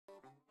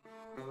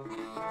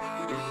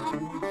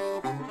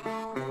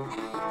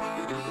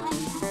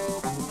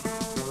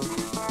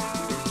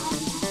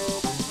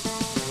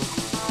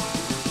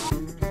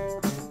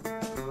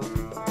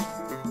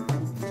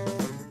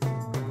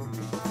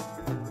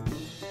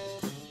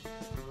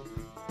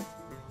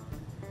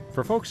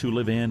For folks who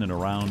live in and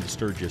around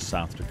Sturgis,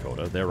 South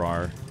Dakota, there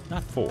are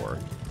not 4,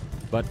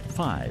 but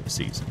 5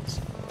 seasons.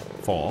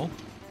 Fall,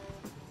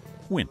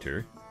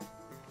 winter,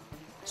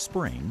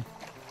 spring,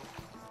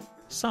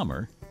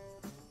 summer,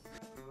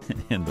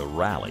 and the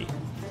rally.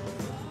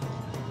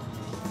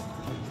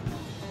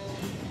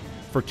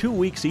 For 2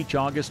 weeks each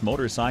August,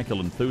 motorcycle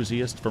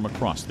enthusiasts from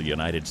across the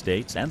United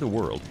States and the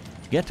world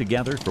get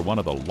together for one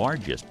of the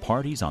largest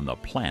parties on the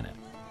planet,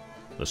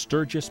 the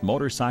Sturgis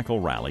Motorcycle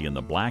Rally in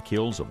the Black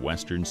Hills of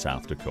western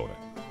South Dakota.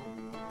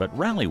 But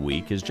Rally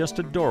Week is just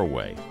a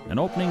doorway, an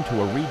opening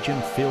to a region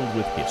filled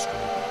with history,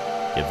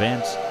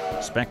 events,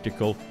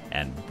 spectacle,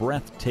 and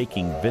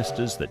breathtaking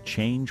vistas that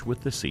change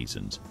with the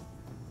seasons.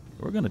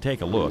 We're going to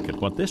take a look at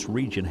what this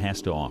region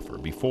has to offer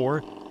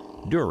before,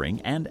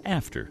 during, and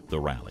after the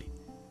rally.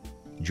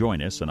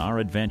 Join us in our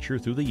adventure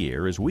through the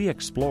year as we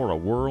explore a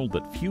world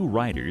that few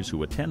riders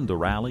who attend the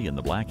rally in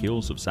the Black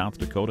Hills of South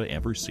Dakota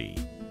ever see.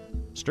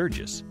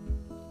 Sturgis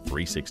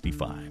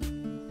 365.